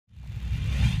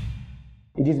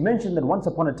It is mentioned that once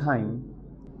upon a time,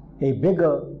 a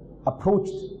beggar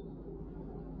approached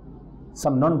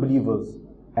some non-believers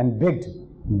and begged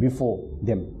before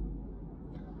them.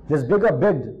 This beggar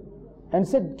begged and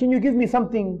said, "Can you give me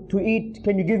something to eat?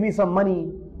 Can you give me some money?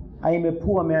 I am a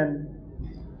poor man."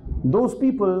 Those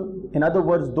people, in other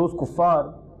words, those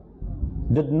kuffar,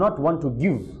 did not want to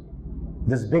give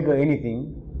this beggar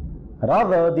anything.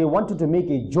 Rather, they wanted to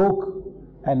make a joke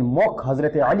and mock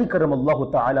Hazrat Ali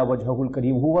karamallahu ta'ala wajhahul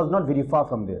kareem, who was not very far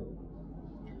from there.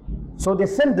 So they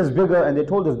sent this beggar and they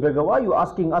told this beggar, "Why are you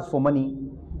asking us for money?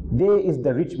 There is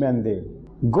the rich man there.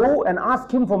 Go and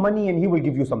ask him for money and he will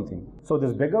give you something." So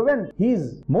this beggar went.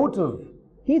 His motive,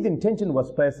 his intention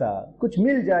was paisa. Kuch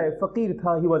mil jaye, faqir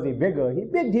tha, he was a beggar. He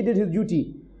begged, he did his duty.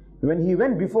 When he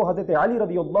went before Hazrat Ali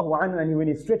radiyallahu anhu and when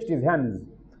he stretched his hands,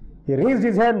 he raised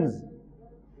his hands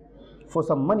for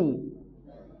some money.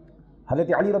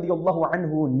 Hazrat Ali radiyallahu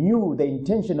anhu knew the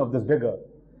intention of this beggar.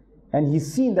 And he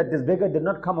seen that this beggar did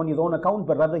not come on his own account,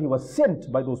 but rather he was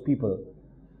sent by those people.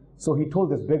 So he told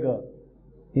this beggar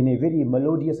in a very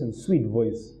melodious and sweet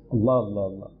voice, "Allah, Allah,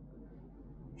 Allah,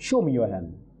 show me your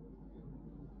hand."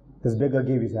 This beggar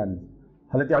gave his hand.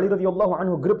 Hazrat Ali radiyallahu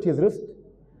anhu gripped his wrist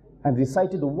and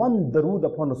recited one darood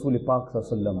upon Rasul Pak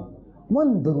sallallahu alaihi wasallam.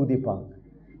 One darood Pak.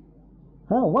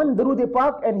 One darood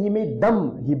Pak, and he made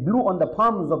dam. He blew on the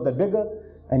palms of the beggar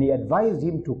and he advised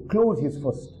him to close his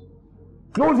fist.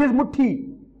 Close his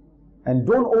mutti and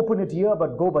don't open it here,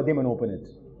 but go by them and open it.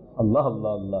 Allah, Allah,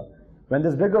 Allah. When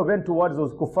this beggar went towards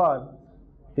those kuffar,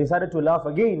 they started to laugh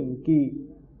again. Ki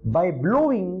by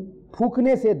blowing,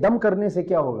 phukne se, dam karne se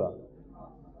kya hoga?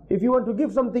 If you want to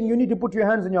give something, you need to put your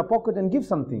hands in your pocket and give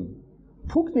something.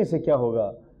 Phukne se kya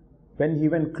hoga? When he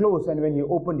went close and when he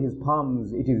opened his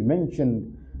palms, it is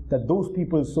mentioned that those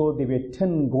people saw there were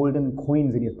 10 golden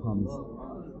coins in his palms.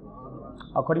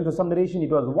 According to some narration, it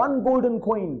was one golden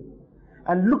coin.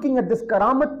 And looking at this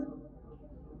karamat,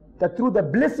 that through the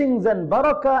blessings and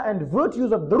barakah and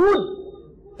virtues of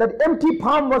Darood, that empty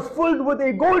palm was filled with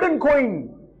a golden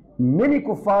coin. Many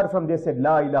kuffar from there said,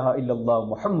 "La ilaha illallah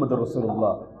Muhammadur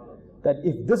Rasulullah." That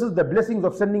if this is the blessings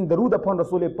of sending Darood upon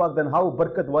Rasul Pak, then how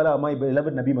barakat wala my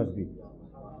beloved Nabi must be.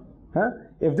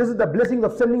 If this is the blessings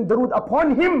of sending Darood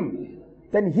upon him,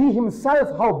 then he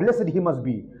himself, how blessed he must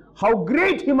be, how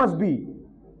great he must be.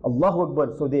 Allahu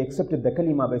Akbar. So they accepted the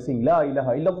kalima by saying, "La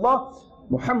ilaha illallah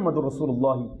Muhammadur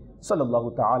Rasulullah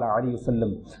sallallahu ta'ala alayhi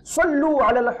wasallam. Sallu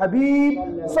ala al-Habib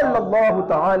sallallahu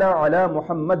ta'ala ala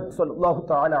Muhammad sallallahu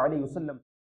ta'ala alayhi wasallam."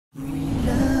 We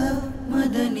love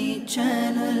Madani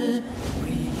Channel.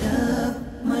 We love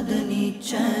Madani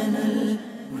Channel.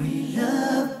 We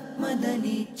love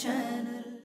Madani Channel.